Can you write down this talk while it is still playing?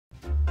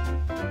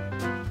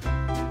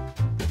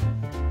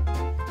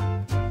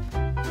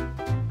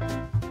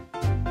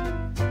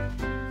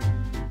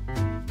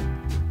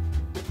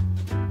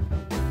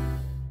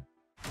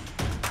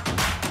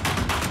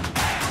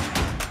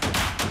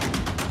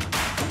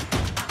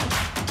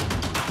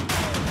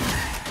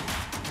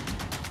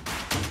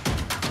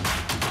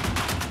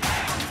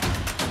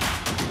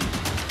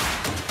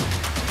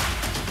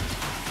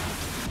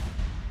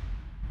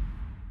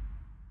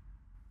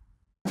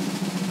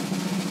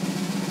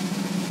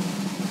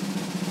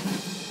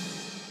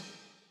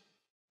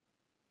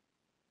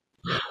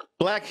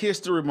Black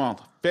History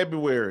Month,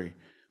 February.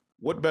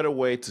 What better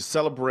way to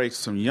celebrate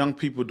some young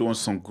people doing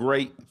some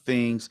great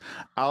things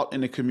out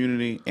in the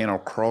community and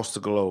across the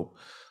globe?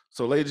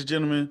 So, ladies and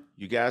gentlemen,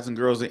 you guys and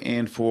girls are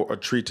in for a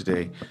treat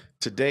today.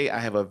 Today, I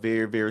have a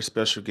very, very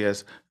special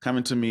guest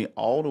coming to me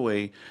all the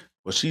way.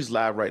 Well, she's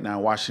live right now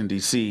in Washington,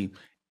 D.C.,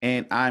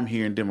 and I'm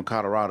here in Denver,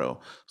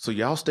 Colorado. So,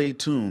 y'all stay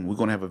tuned. We're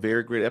going to have a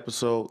very great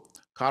episode.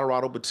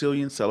 Colorado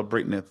Beautillion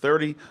celebrating their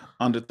 30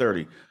 under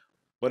 30.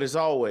 But as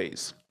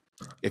always,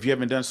 if you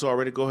haven't done so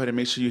already, go ahead and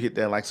make sure you hit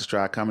that like,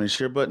 subscribe, comment, and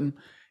share button.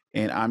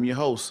 And I'm your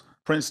host,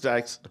 Prince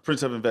Dykes, the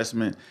Prince of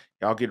Investment.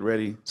 Y'all get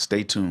ready.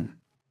 Stay tuned.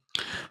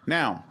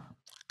 Now,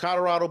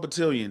 Colorado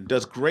Beautillion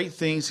does great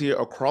things here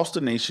across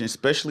the nation,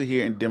 especially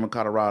here in Denver,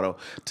 Colorado.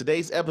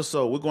 Today's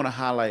episode, we're going to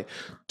highlight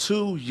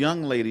two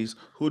young ladies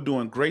who are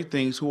doing great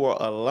things, who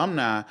are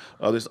alumni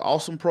of this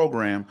awesome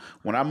program.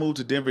 When I moved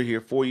to Denver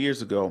here 4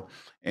 years ago,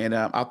 and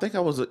I think I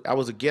was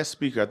a guest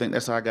speaker. I think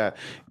that's how I got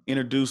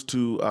introduced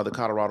to the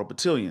Colorado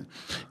Beautillion,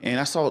 and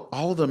I saw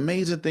all the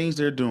amazing things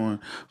they're doing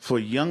for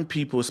young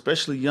people,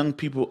 especially young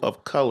people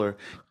of color,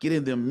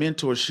 getting them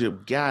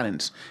mentorship,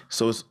 guidance.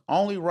 So it's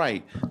only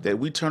right that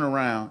we turn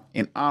around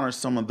and honor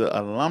some of the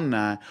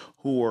alumni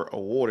who were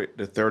awarded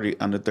the 30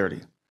 under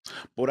 30.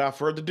 But without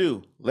further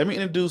ado, let me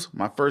introduce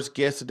my first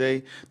guest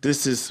today.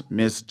 This is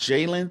Miss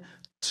Jalen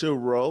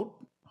Terroade.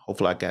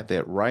 Hopefully I got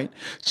that right.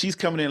 She's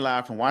coming in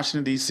live from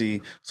Washington,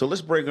 D.C. So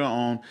let's bring her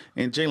on.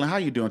 And Jalen, how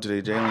you doing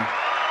today, Jalen?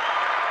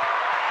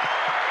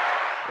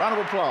 Round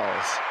of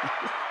applause.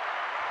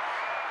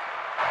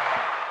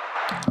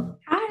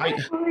 Hi,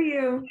 how are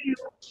you?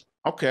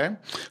 Okay.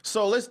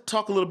 So let's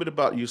talk a little bit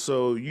about you.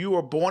 So you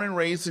were born and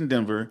raised in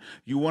Denver.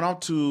 You went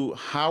out to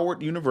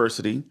Howard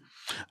University.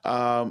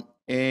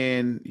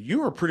 And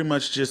you are pretty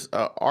much just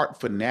an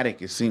art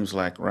fanatic, it seems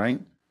like, right?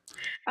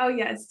 Oh,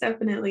 yes,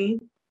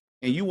 definitely.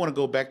 And you want to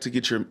go back to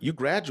get you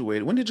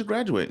graduated. When did you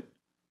graduate?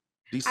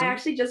 I December?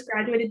 actually just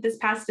graduated this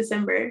past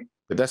December.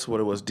 That's what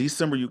it was.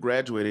 December you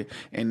graduated,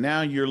 and now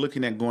you're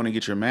looking at going to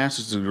get your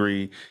master's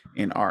degree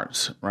in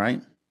arts,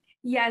 right?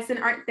 Yes, in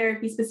art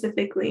therapy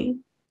specifically.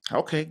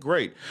 Okay,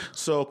 great.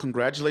 So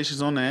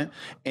congratulations on that.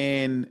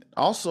 And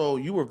also,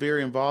 you were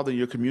very involved in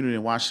your community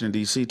in Washington,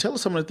 D.C. Tell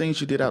us some of the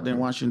things you did out there in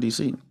Washington,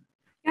 D.C.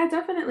 Yeah,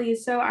 definitely.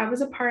 So I was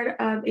a part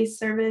of a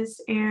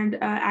service and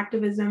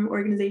activism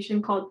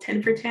organization called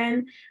 10 for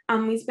 10.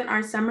 We spent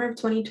our summer of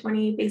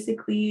 2020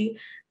 basically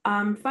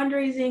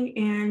fundraising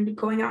and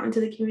going out into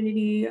the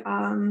community,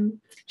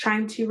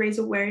 trying to raise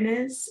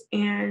awareness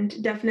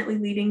and definitely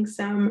leading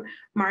some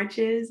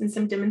marches and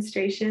some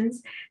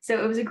demonstrations.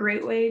 So it was a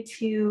great way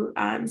to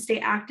stay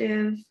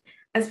active,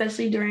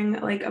 especially during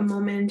like a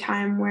moment in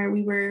time where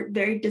we were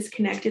very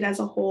disconnected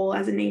as a whole,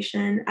 as a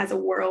nation, as a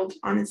world,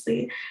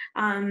 honestly,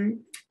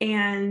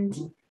 and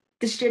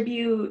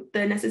distribute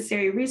the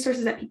necessary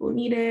resources that people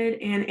needed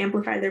and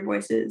amplify their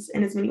voices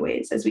in as many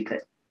ways as we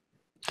could.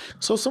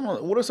 So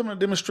what are some of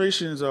the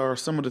demonstrations or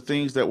some of the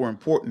things that were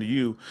important to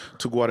you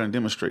to go out and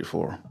demonstrate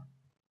for?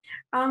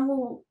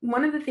 Well,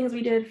 one of the things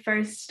we did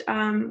first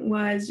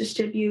was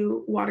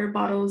distribute water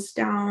bottles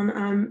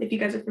down, if you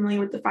guys are familiar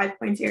with the 5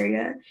 Points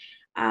area.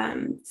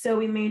 So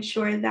we made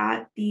sure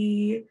that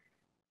the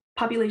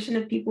population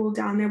of people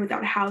down there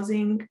without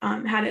housing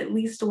had at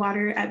least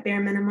water at bare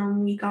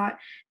minimum. We got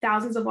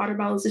thousands of water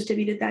bottles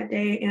distributed that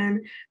day,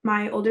 and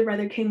my older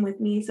brother came with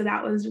me, so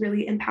that was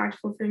really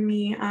impactful for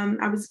me.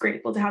 I was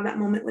grateful to have that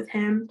moment with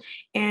him,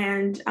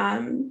 and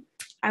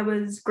I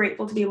was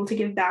grateful to be able to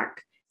give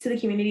back to the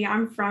community.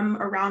 I'm from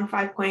around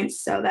 5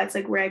 Points, so that's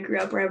like where I grew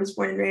up, where I was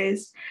born and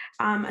raised.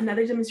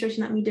 Another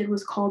demonstration that we did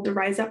was called the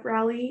Rise Up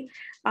Rally.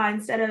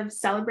 Instead of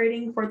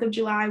celebrating 4th of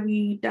July,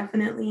 we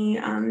definitely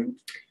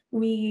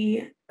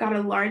we got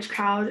a large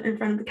crowd in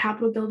front of the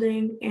Capitol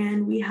building,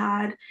 and we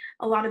had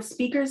a lot of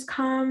speakers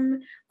come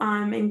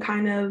and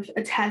kind of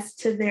attest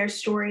to their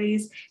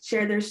stories,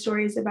 share their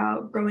stories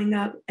about growing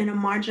up in a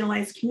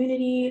marginalized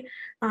community.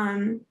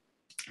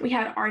 We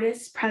had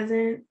artists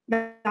present.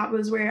 That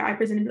was where I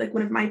presented like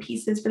one of my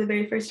pieces for the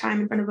very first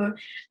time in front of a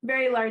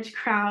very large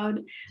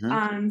crowd.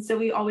 So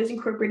we always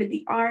incorporated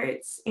the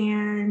arts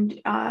and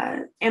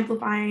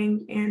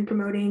amplifying and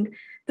promoting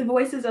the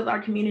voices of our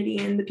community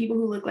and the people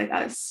who look like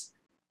us.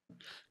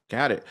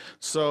 Got it.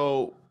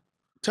 So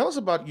tell us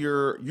about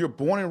you're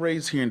born and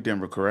raised here in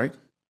Denver, correct?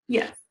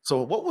 Yes.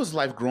 So what was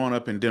life growing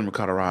up in Denver,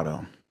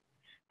 Colorado?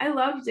 I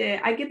loved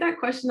it. I get that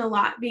question a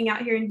lot being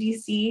out here in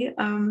DC.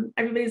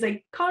 Everybody's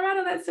like,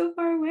 Colorado, that's so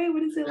far away.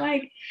 What is it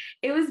like?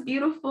 It was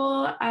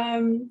beautiful.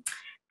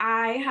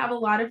 I have a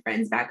lot of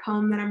friends back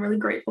home that I'm really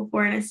grateful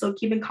for and I still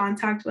keep in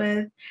contact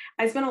with.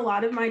 I spent a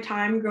lot of my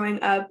time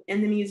growing up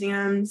in the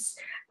museums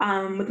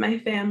with my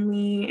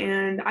family,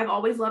 and I've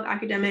always loved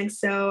academics,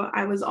 so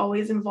I was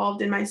always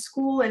involved in my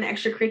school and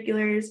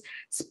extracurriculars,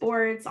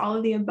 sports, all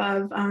of the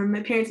above.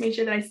 My parents made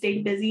sure that I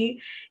stayed busy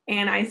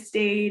and I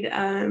stayed,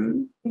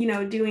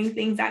 doing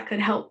things that could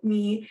help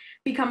me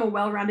become a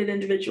well-rounded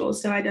individual.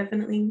 So I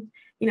definitely,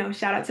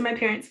 shout out to my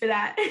parents for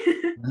that.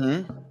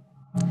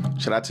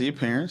 Shout out to your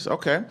parents.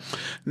 Okay.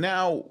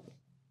 Now,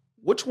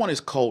 Which one is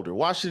colder,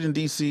 Washington,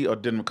 D.C. or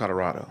Denver,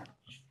 Colorado?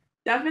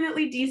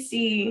 Definitely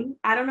DC.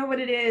 I don't know what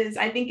it is.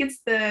 I think it's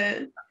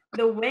the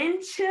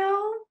wind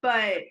chill,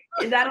 but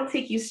that'll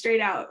take you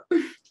straight out.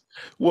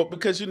 Well,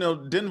 because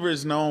Denver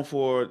is known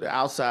for the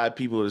outside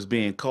people as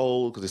being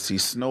cold because they see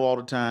snow all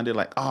the time. They're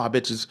like, "Oh, I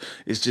bet you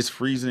it's just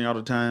freezing all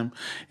the time."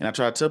 And I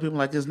try to tell people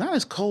like it's not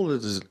as cold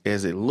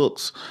as it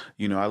looks.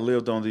 I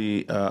lived on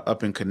the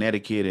up in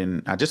Connecticut,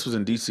 and I just was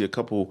in DC a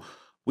couple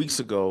weeks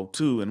ago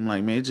too. And I'm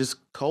like, man, it's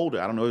just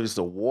colder. I don't know if it's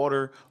the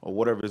water or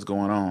whatever is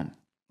going on,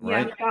 Yeah,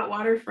 right? we got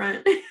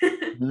waterfront.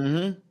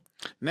 hmm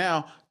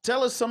Now,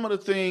 tell us some of the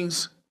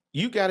things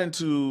you got a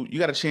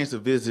chance to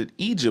visit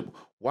Egypt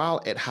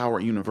while at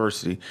Howard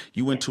University.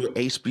 You went to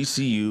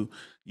HBCU.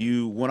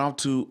 You went off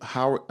to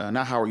Howard,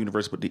 not Howard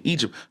University, but to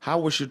Egypt. How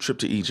was your trip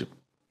to Egypt?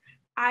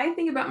 I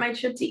think about my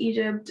trip to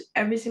Egypt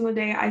every single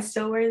day. I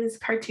still wear this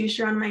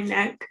cartouche around my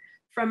neck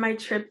from my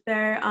trip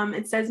there.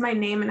 It says my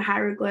name in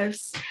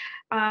hieroglyphs.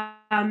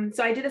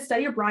 So I did a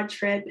study abroad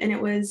trip, and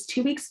it was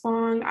 2 weeks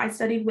long. I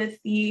studied with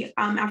the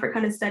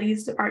Africana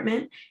Studies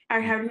department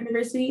at Howard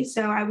University.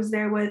 So I was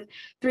there with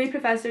 3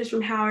 professors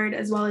from Howard,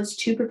 as well as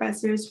 2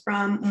 professors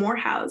from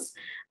Morehouse.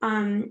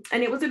 And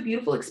it was a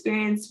beautiful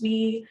experience.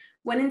 We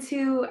went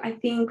into, I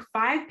think,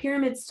 5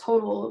 pyramids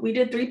total. We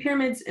did 3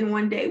 pyramids in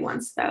one day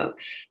once, though.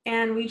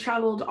 And we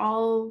traveled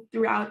all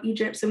throughout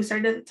Egypt. So we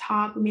started at the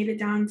top, we made it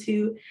down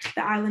to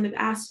the island of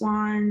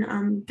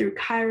Aswan, through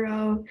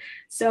Cairo.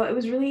 So it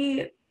was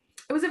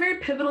a very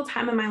pivotal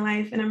time in my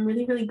life. And I'm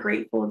really, really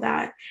grateful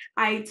that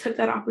I took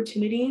that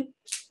opportunity.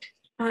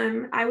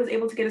 I was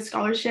able to get a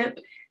scholarship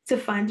to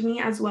fund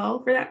me as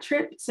well for that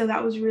trip. So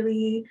that was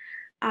really,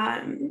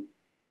 um,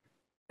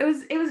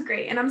 it was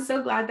great, and I'm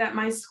so glad that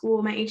my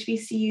school, my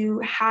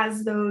HBCU,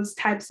 has those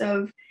types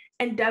of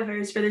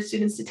endeavors for their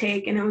students to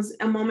take. And it was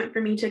a moment for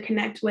me to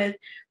connect with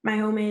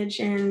my homage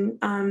and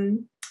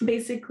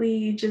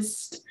basically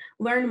just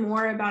learn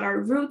more about our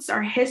roots,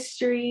 our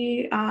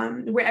history,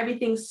 where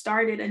everything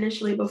started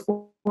initially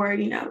before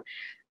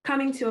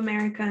coming to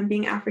America and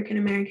being African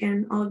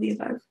American, all of the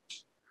above.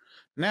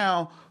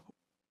 Now,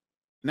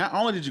 not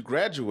only did you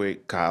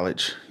graduate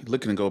college,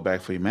 looking to go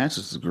back for your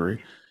master's degree,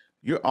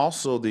 you're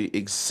also the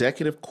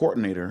executive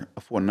coordinator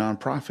for a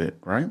nonprofit,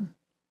 right?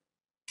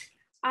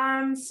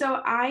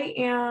 So I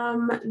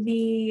am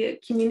the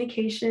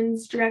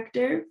communications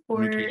director for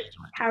Communications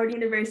director. Howard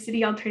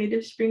University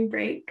Alternative Spring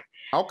Break.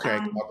 Okay,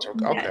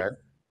 Yes. okay,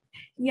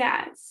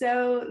 Yeah,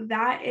 so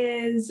that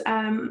is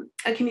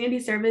a community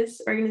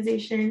service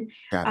organization,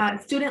 got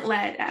it. student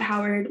led at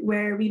Howard,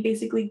 where we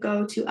basically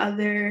go to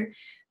other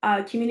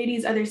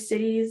communities, other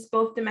cities,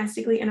 both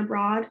domestically and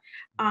abroad,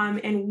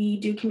 and we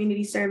do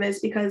community service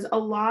because a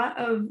lot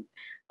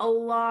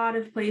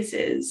of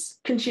places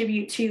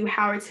contribute to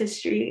Howard's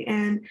history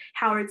and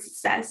Howard's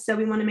success. So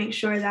we want to make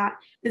sure that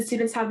the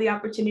students have the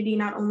opportunity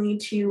not only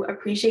to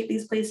appreciate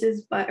these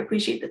places, but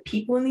appreciate the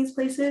people in these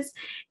places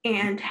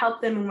and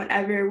help them in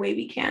whatever way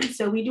we can.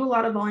 So we do a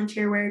lot of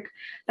volunteer work.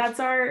 That's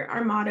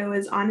our motto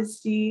is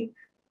honesty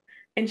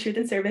and truth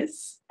and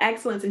service,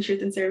 excellence and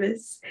truth and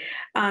service.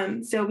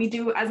 So we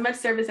do as much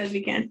service as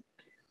we can.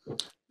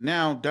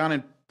 Now, down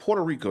in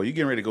Puerto Rico, you're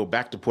getting ready to go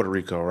back to Puerto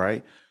Rico,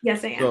 right?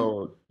 Yes, I am.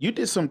 So you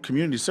did some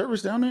community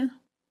service down there?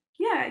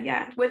 Yeah,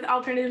 yeah, with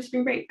alternative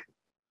spring break.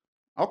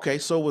 Okay,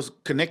 so it was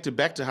connected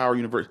back to Howard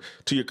University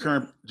to your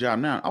current job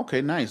now.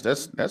 Okay, nice.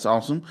 That's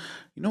awesome.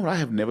 You know what? I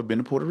have never been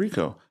to Puerto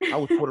Rico. How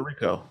was Puerto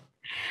Rico?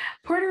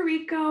 Puerto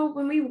Rico,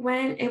 when we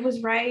went, it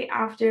was right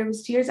after, it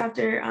was 2 years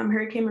after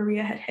Hurricane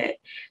Maria had hit.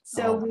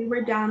 So Oh, we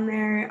were down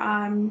there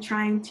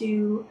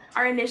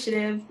our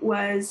initiative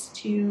was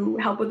to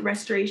help with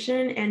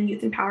restoration and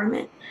youth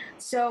empowerment.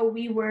 So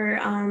we were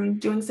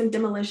doing some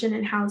demolition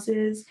in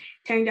houses,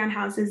 tearing down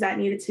houses that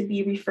needed to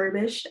be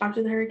refurbished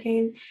after the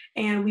hurricane.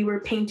 And we were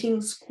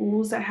painting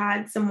schools that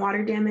had some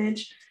water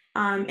damage.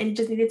 And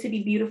just needed to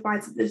be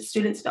beautified so the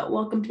students felt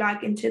welcomed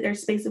back into their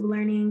space of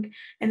learning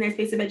and their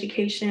space of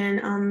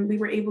education. We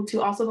were able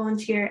to also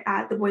volunteer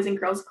at the Boys and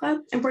Girls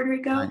Club in Puerto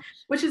Rico, nice.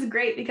 which is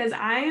great because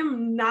I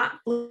am not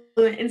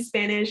fluent in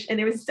Spanish and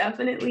there was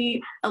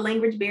definitely a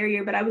language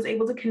barrier, but I was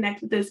able to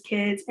connect with those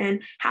kids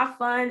and have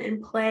fun and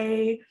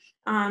play.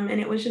 And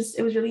it was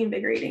really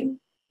invigorating.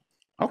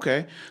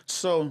 Okay,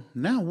 so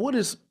now what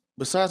is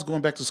besides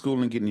going back to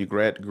school and getting your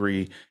grad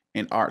degree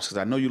in arts? Because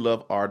I know you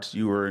love arts.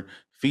 You were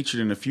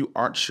featured in a few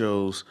art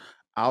shows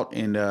out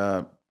in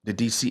the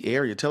DC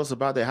area. Tell us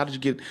about that. How did you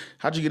get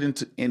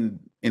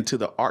into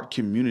the art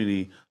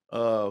community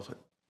of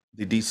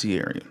the DC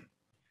area?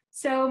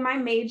 So my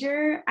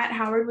major at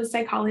Howard was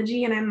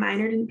psychology and I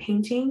minored in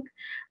painting.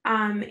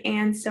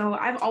 And so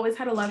I've always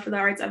had a love for the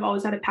arts. I've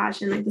always had a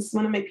passion. Like this is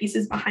one of my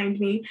pieces behind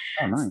me.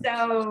 Oh, nice.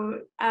 So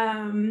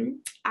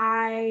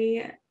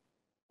I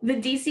the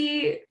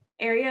DC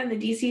area and the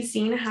DC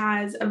scene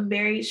has a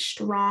very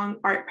strong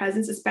art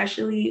presence,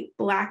 especially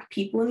Black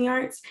people in the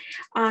arts.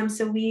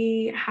 So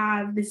we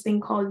have this thing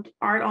called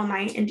Art All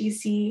Night in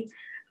DC,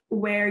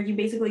 where you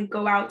basically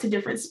go out to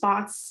different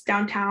spots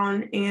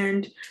downtown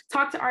and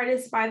talk to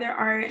artists, buy their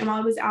art. And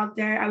while I was out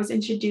there, I was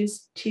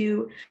introduced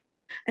to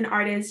an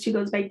artist who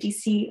goes by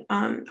DC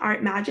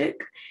Art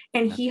Magic,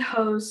 and he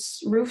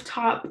hosts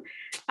rooftop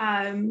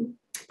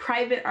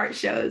private art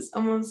shows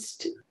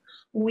almost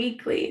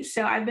weekly.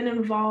 So I've been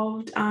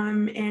involved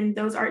in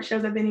those art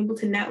shows. I've been able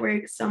to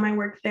network, sell my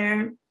work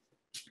there,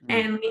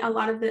 and a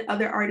lot of the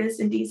other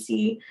artists in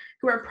DC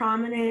who are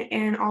prominent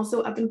and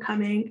also up and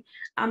coming.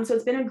 So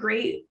it's been a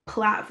great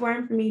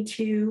platform for me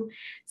to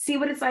see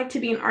what it's like to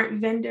be an art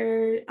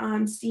vendor,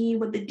 see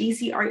what the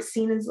DC art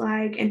scene is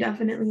like, and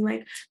definitely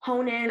like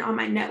hone in on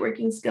my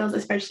networking skills,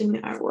 especially in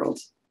the art world.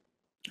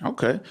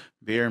 Okay,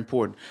 very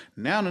important.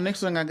 Now, the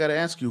next thing I got to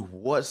ask you,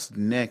 what's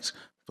next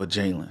for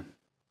Jalen?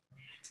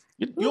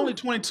 You're only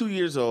 22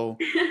 years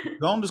old. You've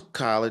gone to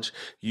college.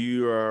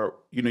 You are,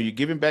 you're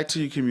giving back to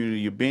your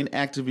community. You're being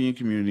active in your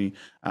community.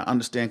 I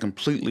understand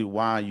completely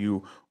why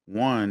you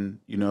won,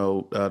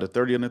 the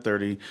 30 under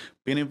 30,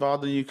 being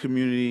involved in your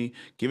community,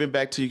 giving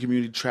back to your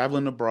community,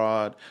 traveling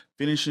abroad,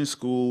 finishing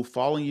school,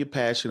 following your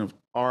passion of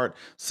art,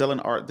 selling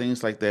art,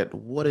 things like that.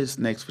 What is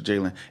next for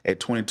Jalen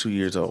at 22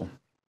 years old?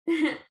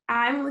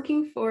 I'm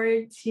looking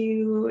forward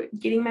to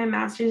getting my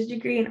master's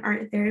degree in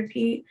art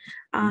therapy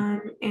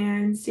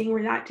and seeing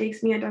where that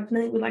takes me. I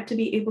definitely would like to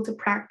be able to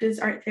practice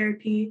art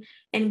therapy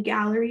in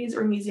galleries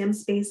or museum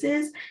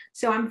spaces.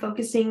 So I'm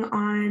focusing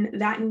on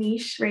that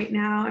niche right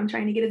now. I'm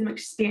trying to get as much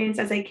experience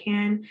as I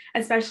can,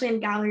 especially in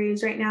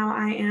galleries. Right now,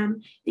 I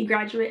am the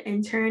graduate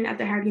intern at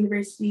the Howard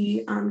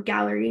University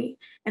Gallery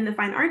in the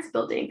Fine Arts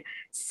Building.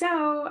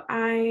 So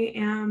I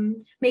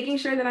am making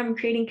sure that I'm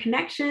creating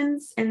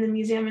connections in the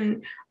museum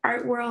and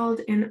art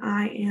world, and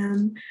I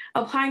am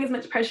applying as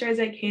much pressure as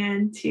I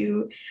can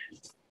to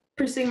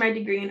pursuing my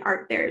degree in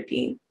art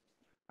therapy.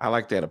 I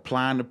like that.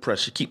 Applying the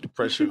pressure, keep the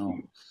pressure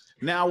on.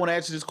 Now, I want to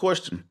ask you this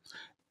question.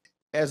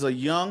 As a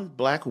young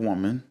Black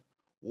woman,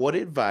 what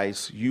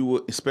advice you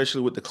would,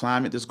 especially with the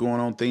climate that's going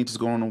on, things that's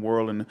going on in the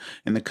world and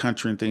in the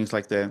country and things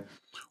like that,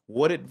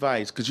 what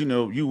advice? Because you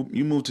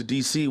moved to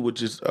DC,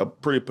 which is a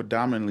pretty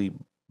predominantly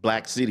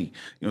Black city.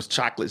 It's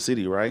chocolate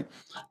city, right?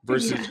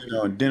 Versus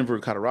Yeah. in Denver,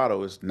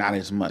 Colorado, is not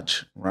as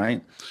much,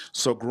 right?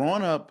 So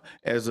growing up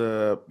as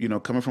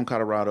coming from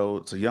Colorado,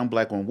 it's a young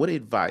Black woman. What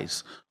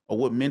advice or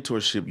what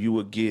mentorship you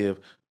would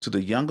give to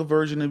the younger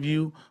version of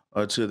you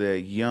or to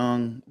that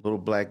young little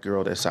Black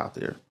girl that's out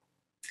there?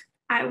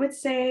 I would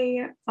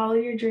say follow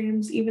your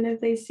dreams, even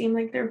if they seem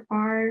like they're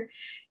far,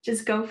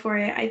 just go for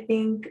it. I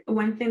think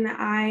one thing that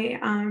I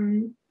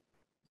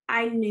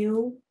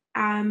knew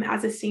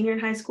as a senior in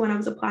high school when I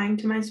was applying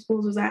to my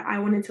schools was that I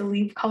wanted to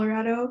leave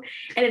Colorado.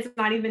 And it's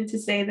not even to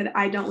say that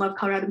I don't love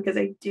Colorado, because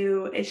I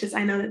do. It's just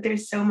I know that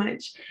there's so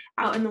much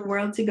out in the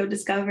world to go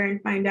discover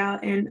and find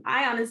out. And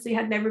I honestly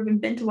had never even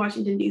been to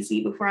Washington,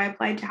 D.C. before I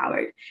applied to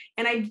Howard.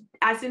 And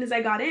as soon as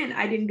I got in,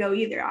 I didn't go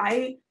either.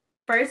 I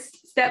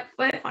first stepped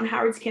foot on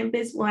Howard's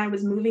campus when I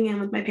was moving in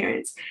with my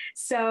parents.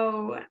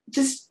 So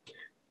just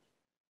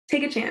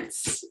take a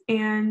chance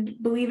and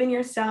believe in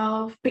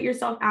yourself, put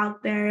yourself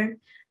out there,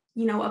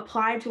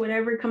 apply to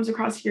whatever comes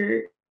across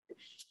your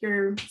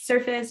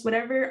surface,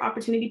 whatever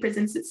opportunity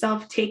presents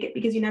itself, take it,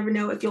 because you never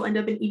know if you'll end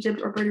up in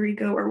Egypt or Puerto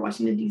Rico or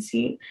Washington,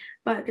 D.C.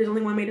 But there's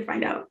only one way to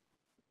find out.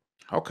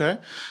 Okay.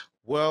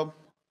 Well,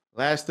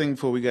 last thing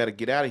before we got to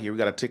get out of here, we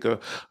got to take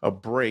a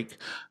break.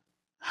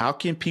 How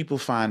can people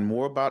find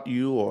more about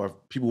you, or if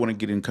people want to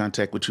get in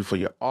contact with you for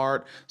your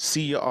art,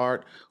 see your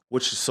art,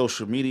 what's your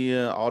social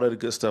media, all of the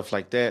good stuff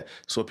like that?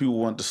 So if people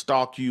want to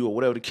stalk you or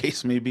whatever the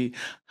case may be,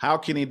 how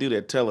can they do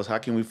that? Tell us, how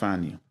can we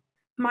find you?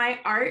 My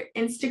art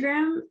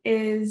Instagram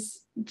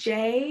is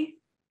JMARIE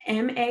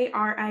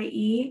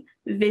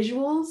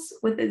visuals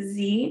with a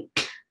Z.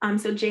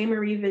 So J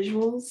Marie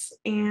Visuals.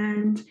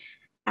 And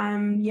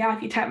yeah,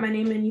 if you type my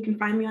name in, you can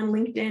find me on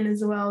LinkedIn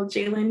as well,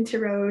 Jalen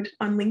Terroade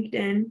on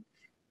LinkedIn.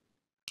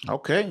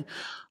 Okay.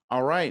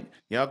 All right.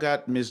 Y'all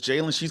got Miss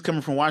Jalen. She's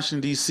coming from Washington,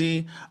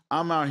 D.C.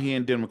 I'm out here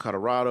in Denver,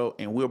 Colorado,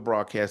 and we're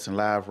broadcasting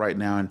live right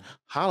now in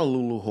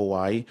Honolulu,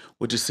 Hawaii,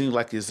 which it seems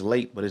like it's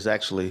late, but it's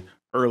actually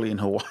early in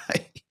Hawaii.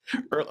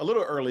 A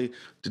little early.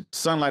 The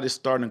sunlight is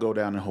starting to go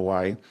down in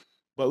Hawaii.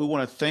 But we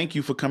want to thank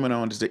you for coming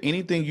on. Is there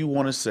anything you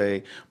want to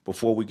say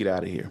before we get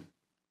out of here?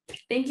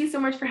 Thank you so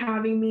much for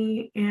having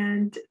me.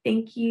 And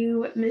thank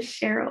you, Miss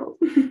Cheryl.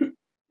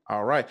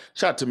 All right.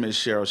 Shout out to Miss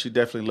Cheryl. She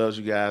definitely loves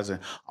you guys and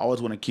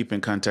always want to keep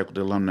in contact with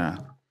the alumni.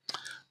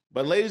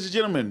 But ladies and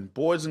gentlemen,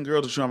 boys and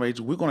girls of Trump age,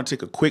 we're going to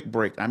take a quick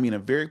break. I mean, a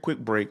very quick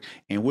break,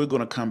 and we're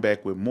going to come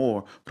back with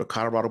more for the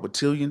Colorado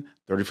Beautillion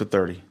 30 for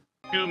 30.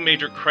 Two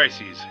major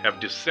crises have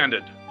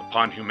descended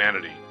upon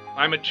humanity: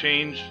 climate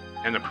change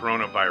and the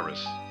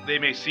coronavirus. They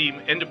may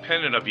seem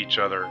independent of each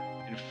other.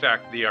 In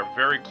fact, they are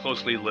very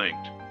closely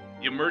linked.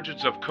 The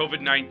emergence of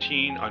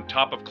COVID-19 on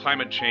top of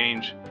climate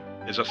change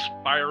is a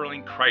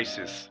spiraling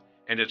crisis,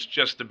 and it's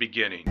just the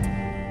beginning.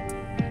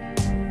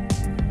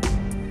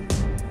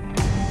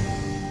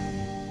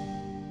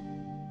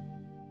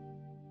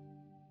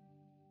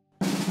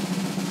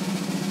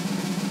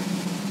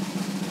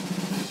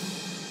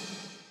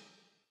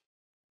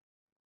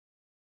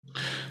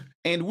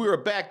 And we're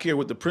back here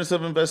with the Prince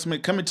of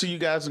Investment coming to you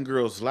guys and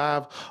girls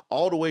live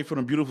all the way from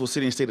the beautiful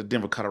city and state of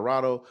Denver,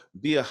 Colorado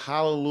via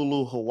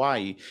Honolulu,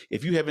 Hawaii.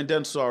 If you haven't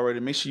done so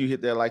already, make sure you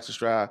hit that like,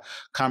 subscribe,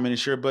 comment, and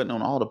share button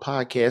on all the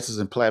podcasts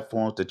and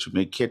platforms that you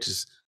may catch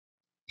us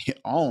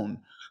on.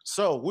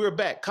 So we're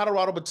back.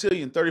 Colorado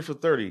Beautillion 30 for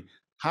 30,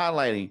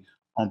 highlighting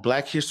on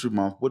Black History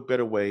Month. What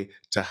better way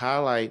to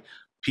highlight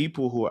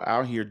people who are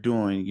out here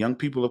doing, young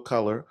people of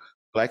color,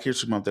 Black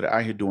History Month that are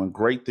out here doing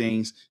great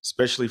things,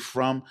 especially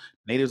from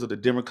natives of the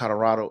Denver,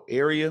 Colorado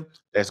area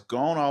that's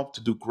gone off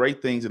to do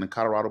great things in the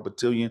Colorado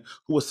Beautillion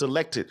who was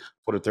selected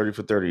for the 30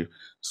 for 30.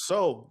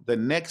 So the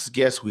next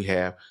guest we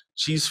have,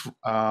 she's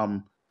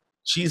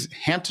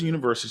Hampton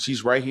University.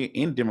 She's right here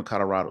in Denver,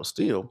 Colorado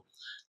still.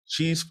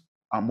 She's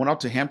went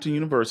out to Hampton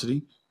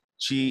University.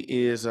 She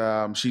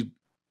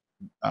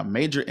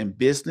majored in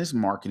business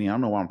marketing. I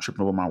don't know why I'm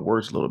tripping over my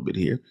words a little bit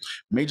here.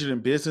 Majored in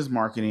business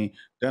marketing,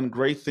 done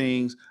great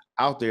things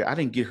out there. I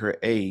didn't get her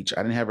age.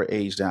 I didn't have her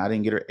age down. I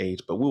didn't get her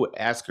age, but we would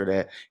ask her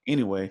that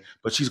anyway.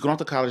 But she's gone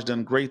to college,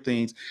 done great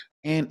things,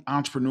 and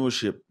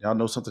entrepreneurship. Y'all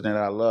know something that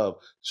I love.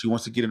 She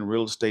wants to get in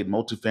real estate,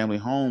 multifamily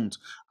homes.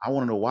 I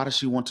want to know, why does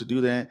she want to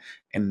do that,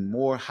 and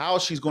more how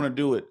she's going to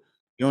do it.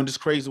 In this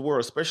crazy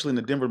world, especially in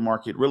the Denver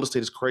market, real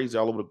estate is crazy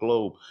all over the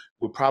globe.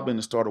 We're probably in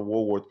the start of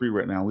World War III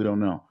right now. We don't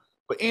know.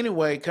 But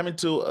anyway, coming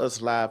to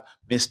us live,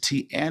 Miss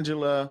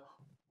Tangela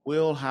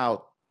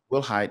Whilhite.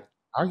 Whilhite,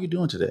 how are you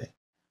doing today?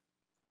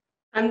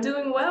 I'm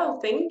doing well,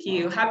 thank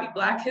you. Happy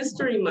Black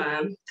History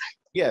Month.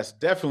 Yes,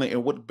 definitely.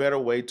 And what better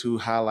way to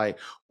highlight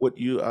what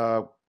you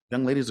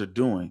young ladies are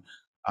doing?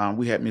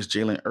 We had Miss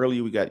Jalen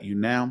earlier. We got you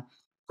now.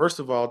 First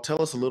of all, tell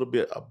us a little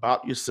bit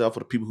about yourself for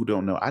the people who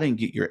don't know. I didn't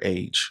get your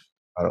age,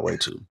 by the way,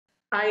 too.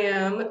 I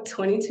am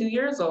 22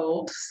 years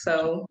old.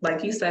 So,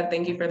 like you said,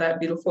 thank you for that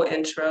beautiful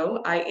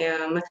intro. I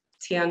am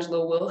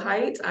Tangela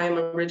Whilhite. I'm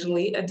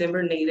originally a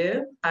Denver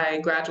native. I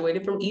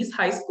graduated from East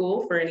High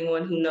School, for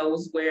anyone who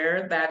knows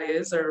where that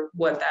is or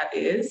what that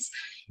is.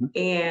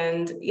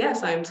 And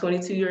yes, I'm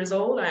 22 years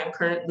old. I am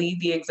currently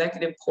the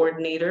executive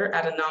coordinator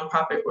at a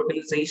nonprofit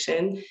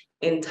organization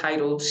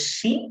entitled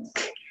Chic.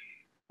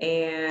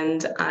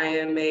 And I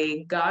am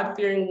a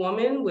God-fearing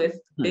woman with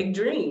big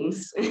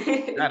dreams.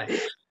 Got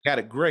it. Got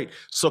it. Great.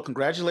 So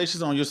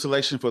congratulations on your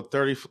selection for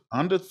 30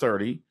 under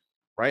 30,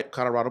 right?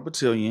 Colorado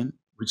Beautillion,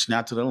 reaching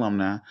out to the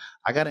alumni.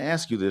 I got to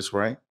ask you this,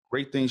 right?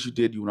 Great things you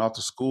did. You went off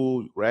to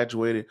school, you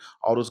graduated,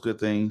 all those good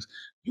things.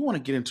 You want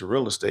to get into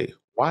real estate.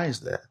 Why is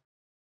that?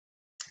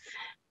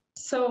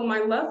 So my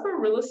love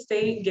for real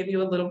estate, give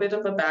you a little bit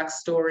of a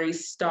backstory,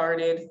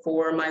 started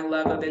for my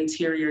love of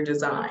interior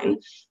design.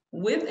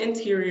 With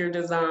interior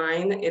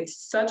design,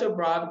 it's such a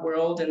broad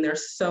world and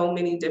there's so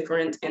many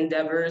different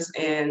endeavors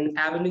and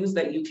avenues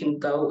that you can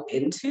go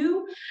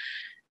into.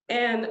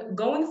 And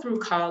going through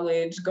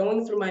college,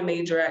 going through my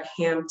major at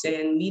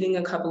Hampton, meeting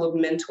a couple of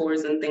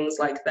mentors and things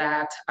like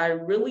that, I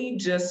really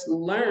just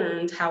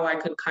learned how I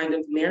could kind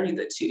of marry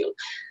the two.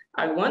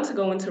 I want to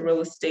go into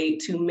real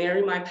estate to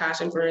marry my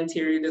passion for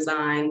interior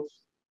design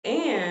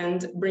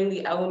and bring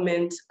the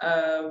element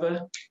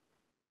of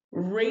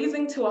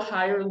raising to a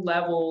higher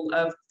level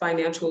of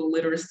financial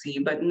literacy,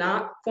 but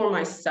not for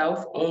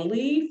myself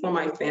only, for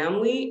my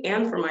family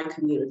and for my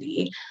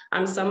community.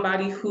 I'm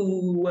somebody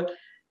who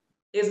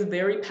is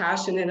very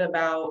passionate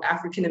about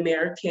African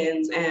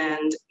Americans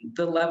and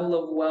the level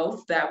of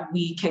wealth that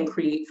we can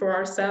create for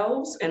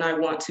ourselves. And I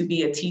want to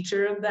be a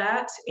teacher of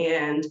that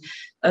and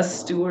a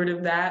steward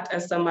of that,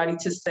 as somebody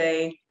to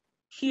say,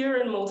 here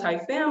in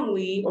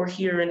multifamily or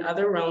here in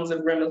other realms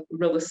of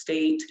real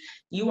estate,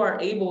 you are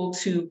able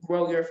to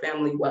grow your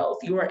family wealth.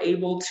 You are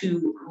able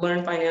to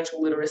learn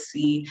financial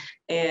literacy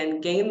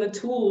and gain the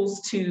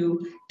tools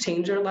to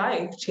change your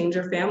life, change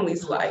your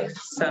family's life.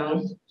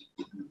 So.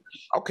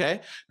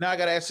 Okay. Now I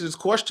got to ask you this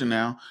question.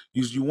 Now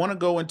you want to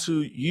go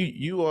into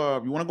you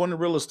want to go into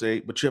real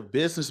estate, but you have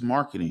business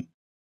marketing.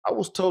 I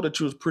was told that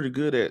you was pretty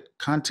good at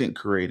content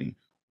creating.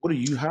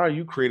 How are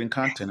you creating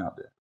content out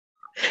there?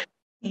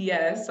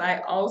 Yes, I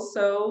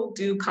also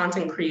do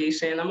content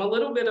creation. I'm a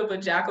little bit of a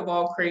jack of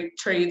all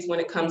trades when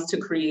it comes to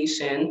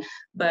creation.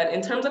 But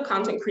in terms of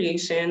content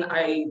creation,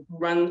 I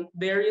run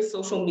various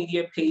social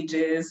media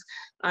pages.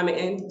 I'm an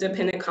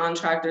independent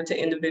contractor to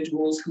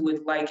individuals who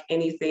would like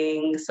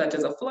anything such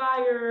as a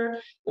flyer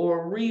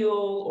or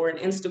reel or an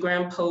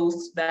Instagram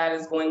post that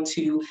is going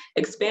to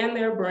expand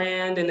their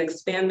brand and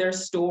expand their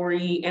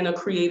story in a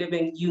creative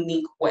and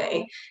unique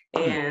way.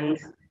 And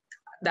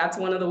that's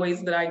one of the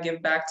ways that I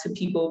give back to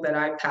people that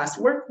I past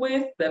work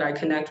with, that I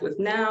connect with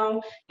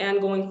now, and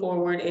going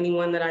forward,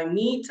 anyone that I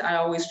meet, I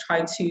always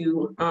try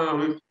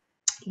to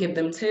give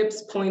them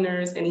tips,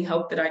 pointers, any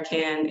help that I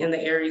can in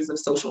the areas of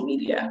social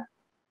media.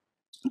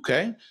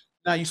 Okay.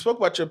 Now you spoke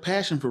about your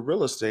passion for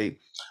real estate.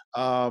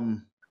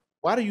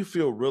 Why do you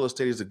feel real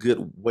estate is a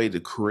good way to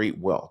create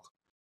wealth?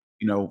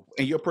 And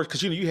your person,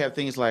 because you have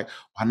things like,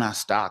 why not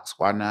stocks?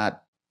 Why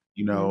not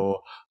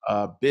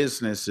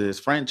businesses,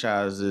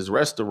 franchises,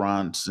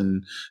 restaurants,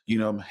 and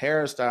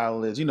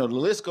hairstylists. The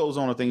list goes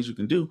on of things you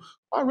can do.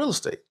 Why real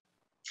estate?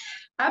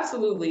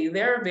 Absolutely.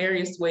 There are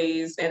various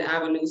ways and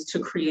avenues to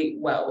create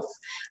wealth.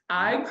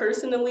 I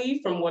personally,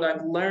 from what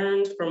I've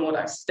learned, from what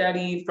I've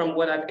studied, from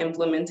what I've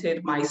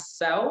implemented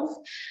myself,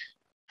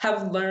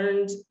 have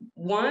learned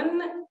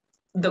one,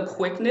 the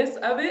quickness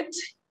of it.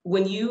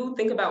 When you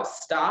think about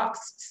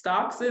stocks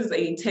is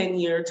a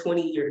 10-year,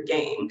 20-year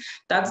game.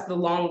 That's the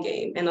long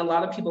game. And a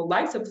lot of people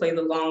like to play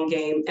the long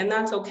game, and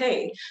that's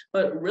okay.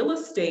 But real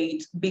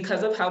estate,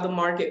 because of how the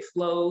market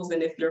flows,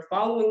 and if you're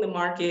following the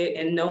market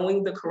and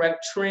knowing the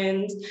correct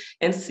trends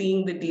and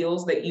seeing the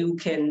deals that you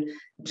can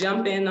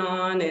jump in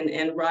on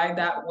and ride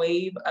that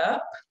wave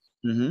up,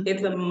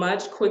 it's a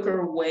much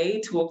quicker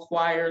way to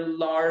acquire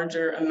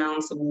larger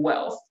amounts of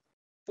wealth.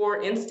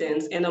 For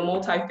instance, in a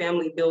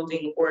multifamily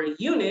building or a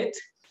unit,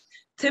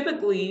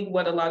 typically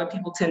what a lot of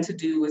people tend to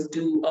do is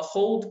do a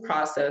hold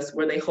process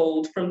where they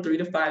hold from 3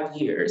 to 5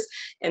 years.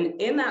 And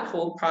in that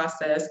hold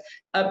process,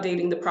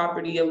 updating the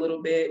property a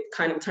little bit,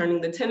 kind of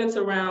turning the tenants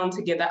around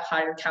to get that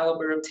higher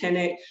caliber of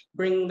tenant,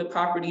 bringing the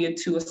property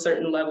to a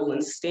certain level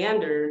and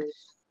standard.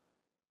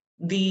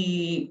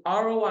 The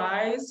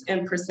ROIs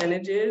and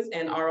percentages,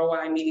 and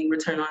ROI meaning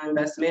return on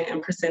investment,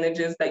 and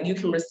percentages that you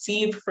can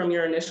receive from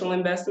your initial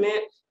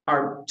investment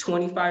are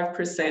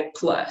 25%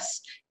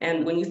 plus.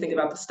 And when you think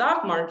about the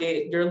stock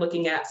market, you're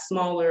looking at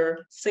smaller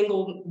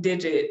single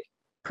digit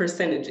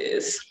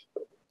percentages.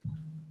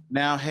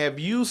 Now, have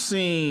you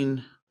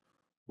seen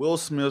Will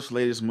Smith's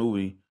latest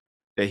movie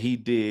that he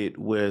did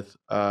with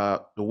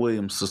the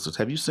Williams sisters?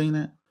 Have you seen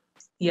that?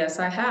 Yes,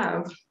 I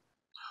have.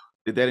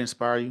 Did that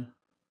inspire you?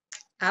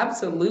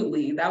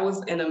 Absolutely. That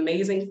was an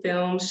amazing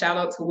film. Shout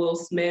out to Will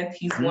Smith.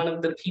 He's one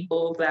of the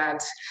people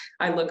that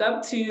I look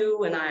up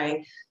to and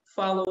I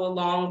follow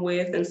along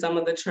with, and some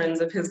of the trends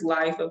of his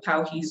life, of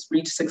how he's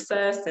reached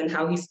success and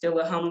how he's still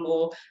a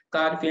humble,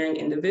 God-fearing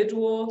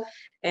individual.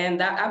 And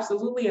that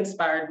absolutely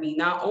inspired me,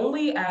 not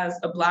only as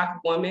a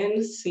Black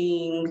woman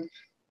seeing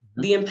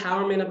the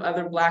empowerment of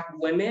other Black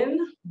women,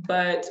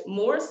 but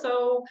more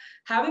so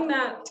having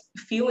that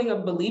feeling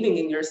of believing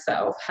in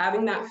yourself,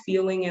 having that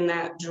feeling and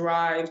that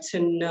drive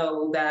to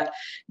know that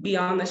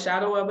beyond the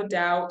shadow of a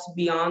doubt,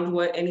 beyond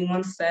what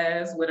anyone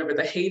says, whatever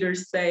the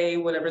haters say,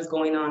 whatever's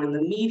going on in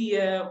the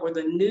media or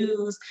the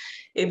news,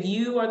 if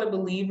you are the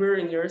believer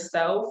in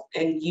yourself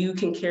and you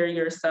can carry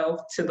yourself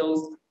to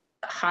those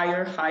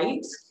higher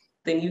heights,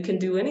 then you can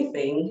do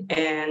anything,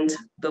 and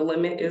the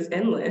limit is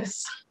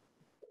endless.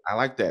 I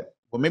like that.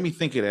 What made me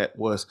think of that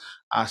was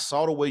I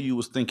saw the way you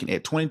was thinking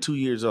at 22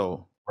 years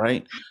old,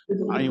 right? I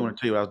don't even want to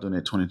tell you what I was doing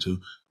at 22.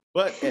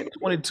 But at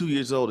 22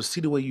 years old, to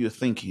see the way you're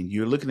thinking,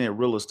 you're looking at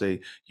real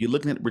estate, you're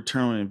looking at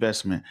return on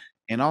investment,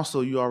 and also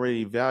you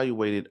already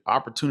evaluated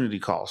opportunity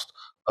cost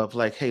of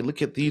like, hey,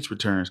 look at these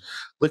returns.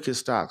 Look at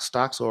stocks.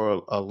 Stocks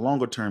are a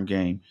longer term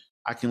game.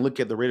 I can look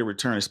at the rate of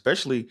return,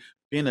 especially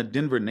being a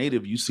Denver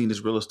native, you've seen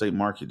this real estate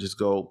market just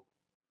go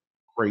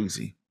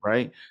crazy,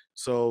 right?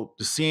 So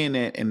to seeing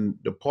that and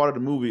the part of the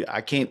movie,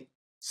 I can't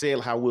say it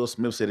how Will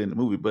Smith said in the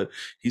movie, but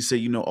he said,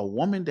 you know, a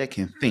woman that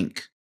can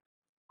think,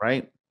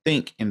 right?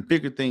 Think and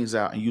figure things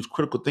out and use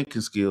critical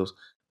thinking skills.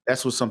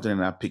 That's what something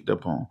that I picked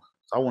up on.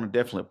 So I want to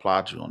definitely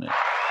applaud you on that.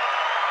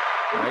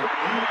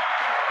 Right?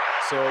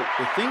 So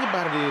the thing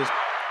about it is,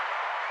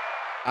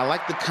 I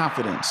like the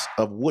confidence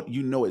of what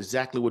you know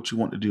exactly what you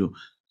want to do.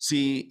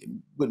 See,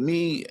 with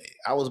me,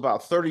 I was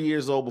about 30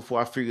 years old before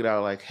I figured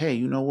out, like, hey,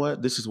 you know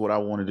what? This is what I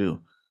want to do.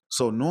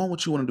 So knowing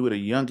what you want to do at a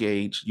young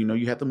age, you know,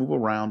 you have to move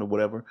around or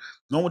whatever.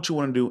 Knowing what you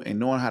want to do and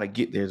knowing how to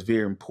get there is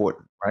very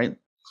important, right?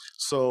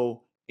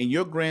 So in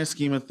your grand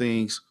scheme of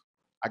things,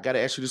 I got to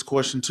ask you this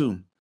question too.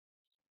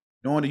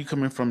 Knowing that you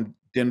coming from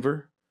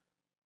Denver,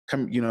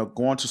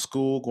 going to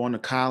school, going to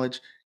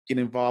college,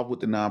 getting involved with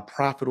the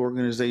nonprofit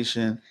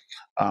organization,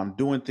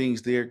 doing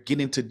things there,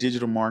 getting into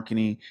digital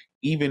marketing,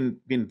 even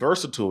being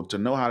versatile to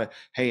know how to,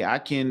 hey, I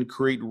can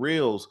create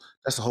reels.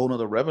 That's a whole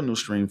nother revenue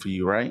stream for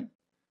you, right?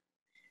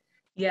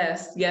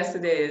 Yes, yes,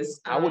 it is.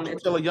 How would you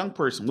tell a young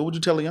person? What would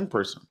you tell a young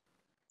person?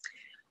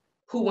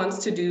 Who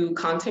wants to do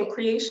content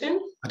creation?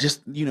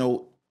 Just,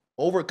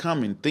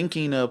 overcoming,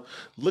 thinking of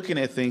looking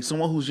at things,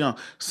 someone who's young.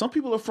 Some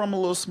people are from a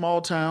little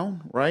small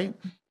town, right?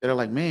 That are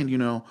like,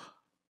 man,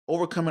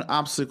 overcoming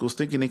obstacles,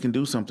 thinking they can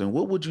do something.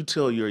 What would you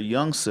tell your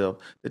young self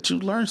that you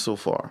learned so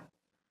far?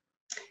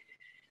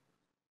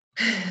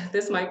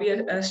 This might be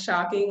a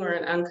shocking or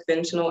an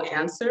unconventional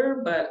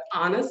answer, but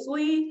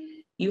honestly,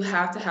 you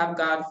have to have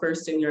God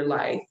first in your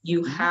life.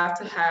 You have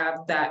to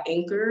have that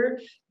anchor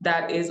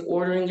that is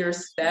ordering your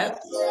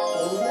steps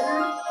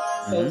forward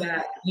so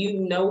that you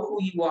know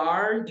who you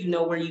are, you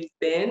know where you've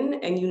been,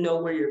 and you know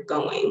where you're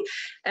going.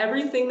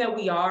 Everything that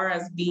we are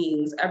as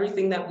beings,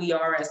 everything that we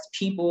are as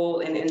people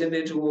and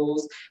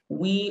individuals,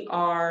 we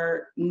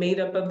are made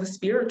up of the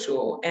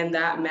spiritual, and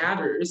that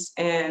matters.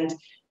 And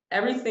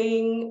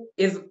everything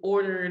is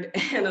ordered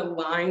and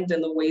aligned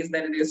in the ways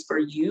that it is for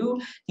you.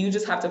 You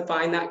just have to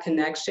find that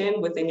connection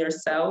within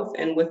yourself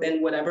and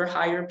within whatever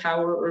higher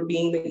power or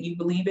being that you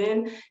believe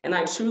in. And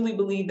I truly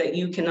believe that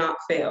you cannot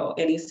fail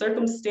any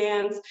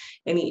circumstance,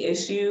 any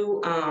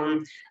issue.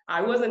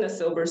 I wasn't a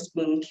silver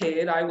spoon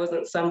kid. I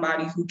wasn't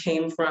somebody who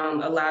came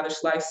from a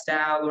lavish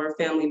lifestyle or a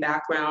family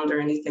background or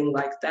anything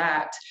like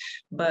that.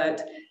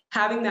 But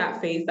having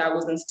that faith that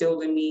was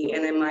instilled in me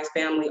and in my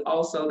family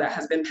also, that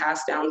has been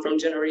passed down from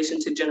generation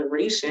to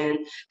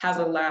generation, has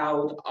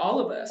allowed all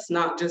of us,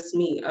 not just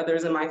me,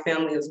 others in my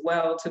family as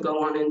well, to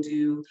go on and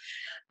do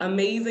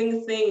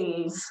amazing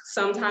things.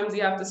 Sometimes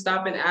you have to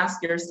stop and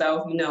ask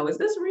yourself, is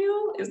this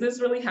real? Is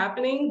this really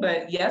happening?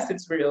 But yes,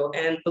 it's real.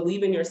 And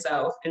believe in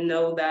yourself and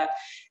know that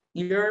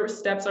your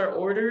steps are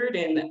ordered,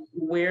 and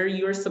where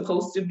you're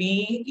supposed to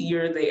be,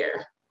 you're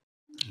there.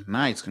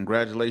 Nice.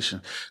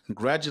 Congratulations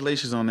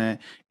on that.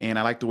 And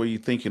I like the way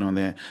you're thinking on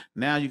that.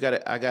 Now I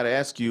gotta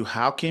ask you,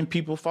 how can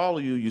people follow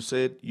you? You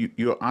said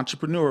you're an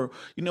entrepreneur.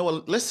 You know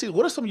what? Let's see.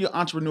 What are some of your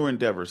entrepreneur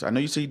endeavors? I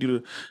know you say you do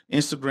the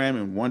Instagram,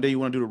 and one day you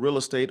want to do the real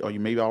estate, or you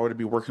maybe already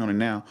be working on it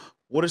now.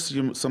 What are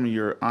some of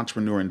your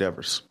entrepreneur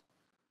endeavors?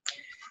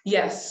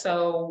 Yes,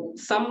 so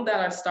some that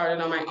I've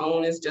started on my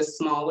own is just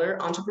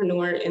smaller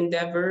entrepreneur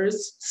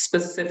endeavors,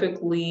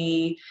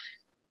 specifically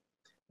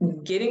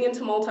getting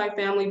into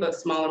multifamily, but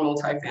smaller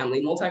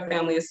multifamily.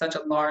 Multifamily is such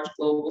a large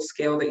global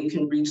scale that you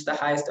can reach the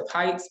highest of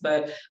heights,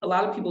 but a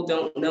lot of people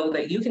don't know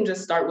that you can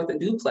just start with a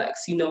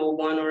duplex, a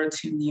 1 or a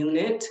 2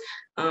 unit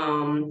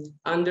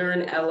under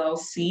an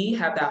LLC,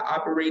 have that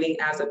operating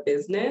as a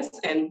business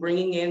and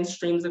bringing in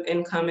streams of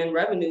income and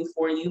revenue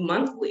for you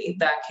monthly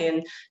that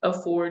can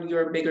afford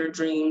your bigger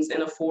dreams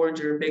and afford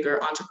your bigger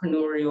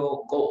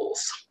entrepreneurial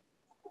goals.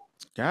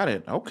 Got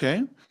it.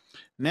 Okay.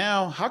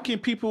 Now, how can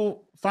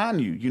people find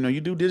you?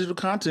 You do digital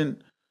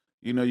content.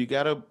 You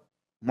got to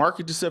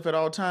market yourself at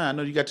all times. I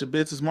know you got your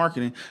business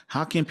marketing.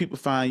 How can people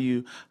find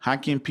you? How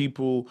can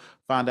people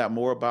find out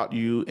more about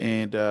you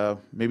and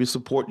maybe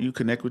support you,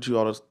 connect with you,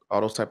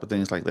 all those type of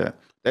things like that?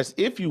 That's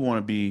if you want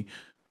to be,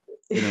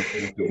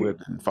 connected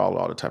with and follow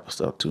all the type of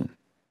stuff too.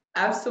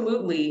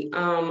 Absolutely.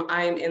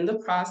 I am in the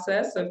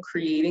process of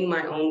creating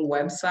my own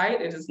website.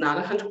 It is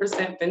not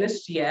 100%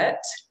 finished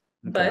yet.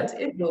 Okay. But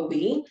it will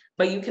be.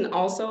 But you can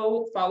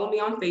also follow me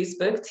on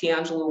Facebook,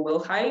 Tangela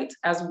Whilhite,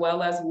 as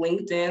well as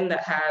LinkedIn,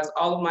 that has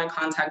all of my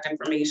contact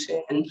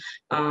information,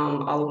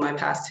 all of my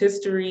past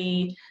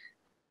history.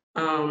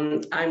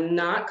 I'm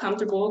not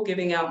comfortable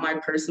giving out my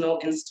personal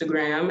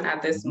Instagram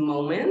at this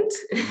moment.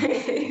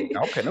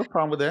 Okay, no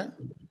problem with that.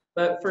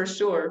 But for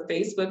sure,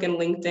 Facebook and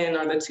LinkedIn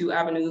are the 2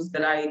 avenues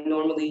that I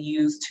normally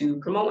use to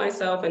promote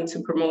myself and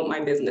to promote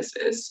my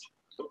businesses.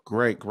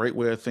 Great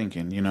way of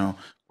thinking,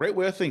 great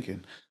way of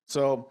thinking.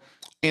 So,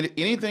 and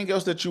anything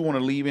else that you want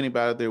to leave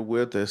anybody there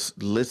with that's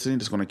listening,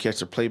 that's going to catch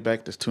the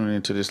playback, that's tuning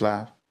into this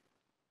live?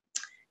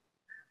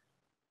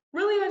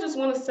 Really, I just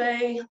want to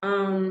say,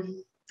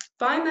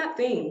 find that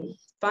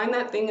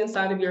thing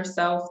inside of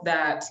yourself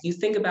that you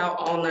think about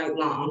all night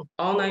long,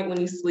 all night when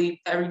you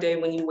sleep, every day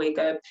when you wake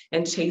up,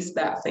 and chase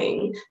that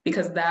thing,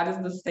 because that is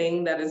the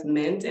thing that is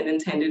meant and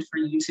intended for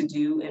you to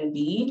do and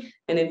be.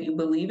 And if you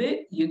believe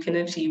it, you can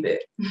achieve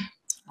it.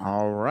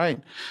 All right.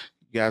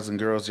 Guys and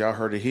girls, y'all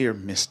heard it here.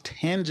 Miss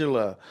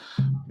Tangela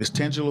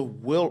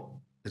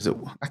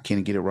I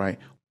can't get it right.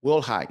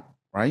 Whilhite,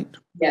 right?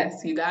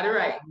 Yes, you got it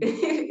right.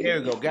 There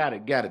you go. Got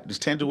it. Miss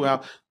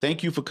Tangela,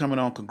 thank you for coming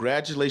on.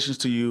 Congratulations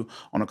to you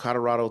on the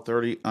Colorado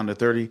 30 under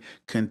 30.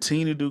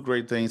 Continue to do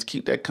great things.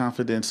 Keep that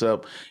confidence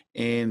up.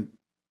 And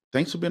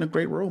thanks for being a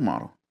great role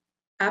model.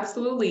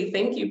 Absolutely.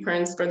 Thank you,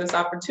 Prince, for this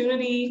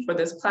opportunity, for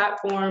this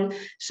platform.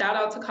 Shout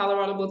out to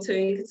Colorado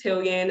Beautillion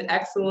Cotillion.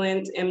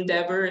 Excellent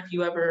endeavor. If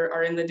you ever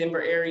are in the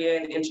Denver area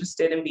and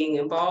interested in being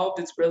involved,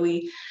 it's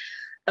really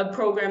a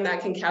program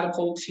that can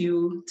catapult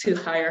you to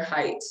higher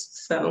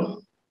heights.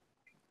 So.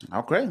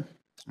 Okay.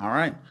 All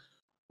right.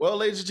 Well,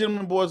 ladies and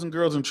gentlemen, boys and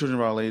girls and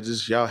children of all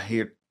ages, y'all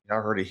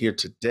heard it here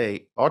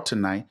today or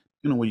tonight,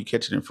 where you're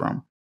catching it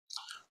from.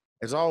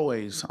 As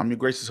always, I'm your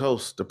gracious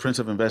host, the Prince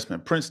of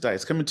Investment, Prince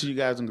Dykes, coming to you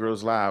guys and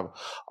girls live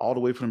all the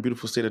way from the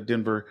beautiful state of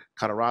Denver,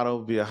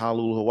 Colorado, via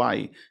Honolulu,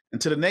 Hawaii.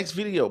 Until the next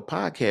video,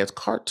 podcast,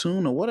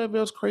 cartoon, or whatever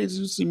else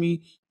crazy you see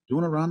me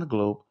doing around the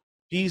globe,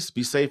 peace,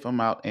 be safe, I'm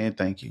out, and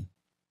thank you.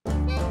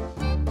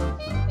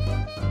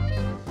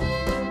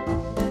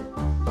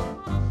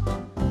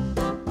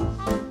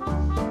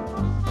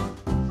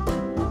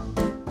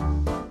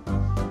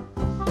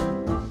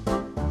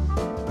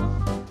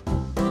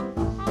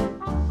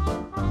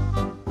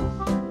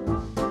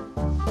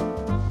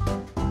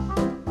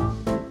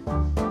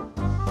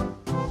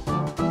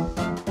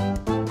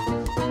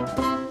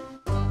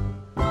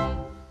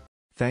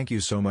 Thank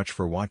you so much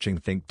for watching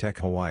ThinkTech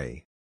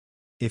Hawaii.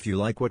 If you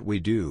like what we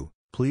do,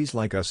 please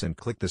like us and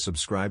click the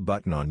subscribe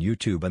button on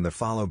YouTube and the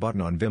follow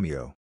button on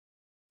Vimeo.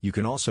 You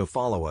can also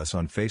follow us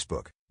on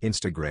Facebook,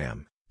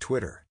 Instagram,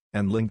 Twitter,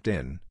 and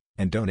LinkedIn,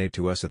 and donate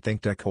to us at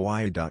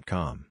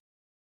thinktechhawaii.com.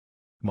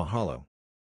 Mahalo.